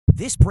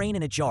This brain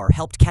in a jar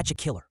helped catch a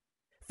killer.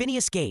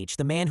 Phineas Gage,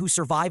 the man who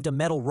survived a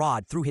metal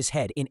rod through his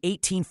head in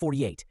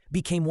 1848,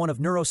 became one of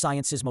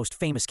neuroscience's most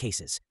famous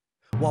cases.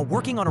 While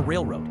working on a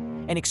railroad,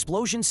 an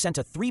explosion sent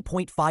a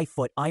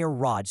 3.5-foot iron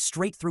rod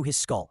straight through his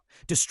skull,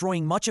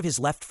 destroying much of his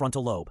left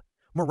frontal lobe.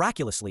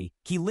 Miraculously,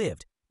 he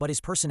lived, but his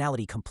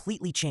personality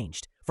completely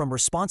changed, from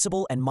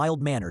responsible and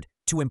mild-mannered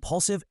to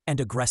impulsive and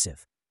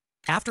aggressive.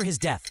 After his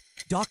death,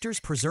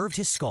 doctors preserved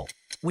his skull,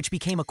 which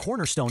became a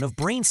cornerstone of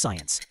brain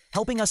science,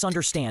 helping us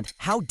understand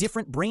how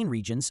different brain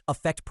regions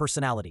affect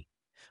personality.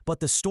 But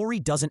the story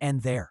doesn't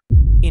end there.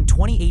 In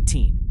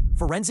 2018,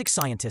 forensic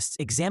scientists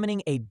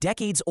examining a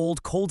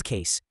decades-old cold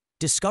case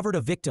discovered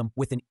a victim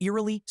with an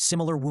eerily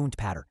similar wound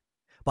pattern.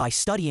 By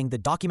studying the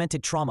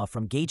documented trauma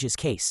from Gage's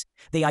case,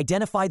 they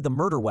identified the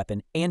murder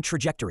weapon and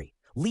trajectory,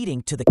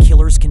 leading to the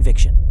killer's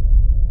conviction.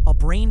 A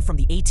brain from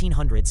the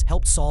 1800s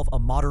helped solve a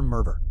modern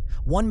murder.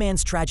 One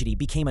man's tragedy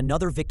became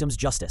another victim's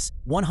justice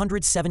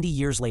 170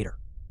 years later.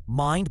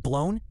 Mind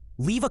blown?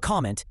 Leave a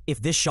comment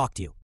if this shocked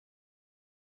you.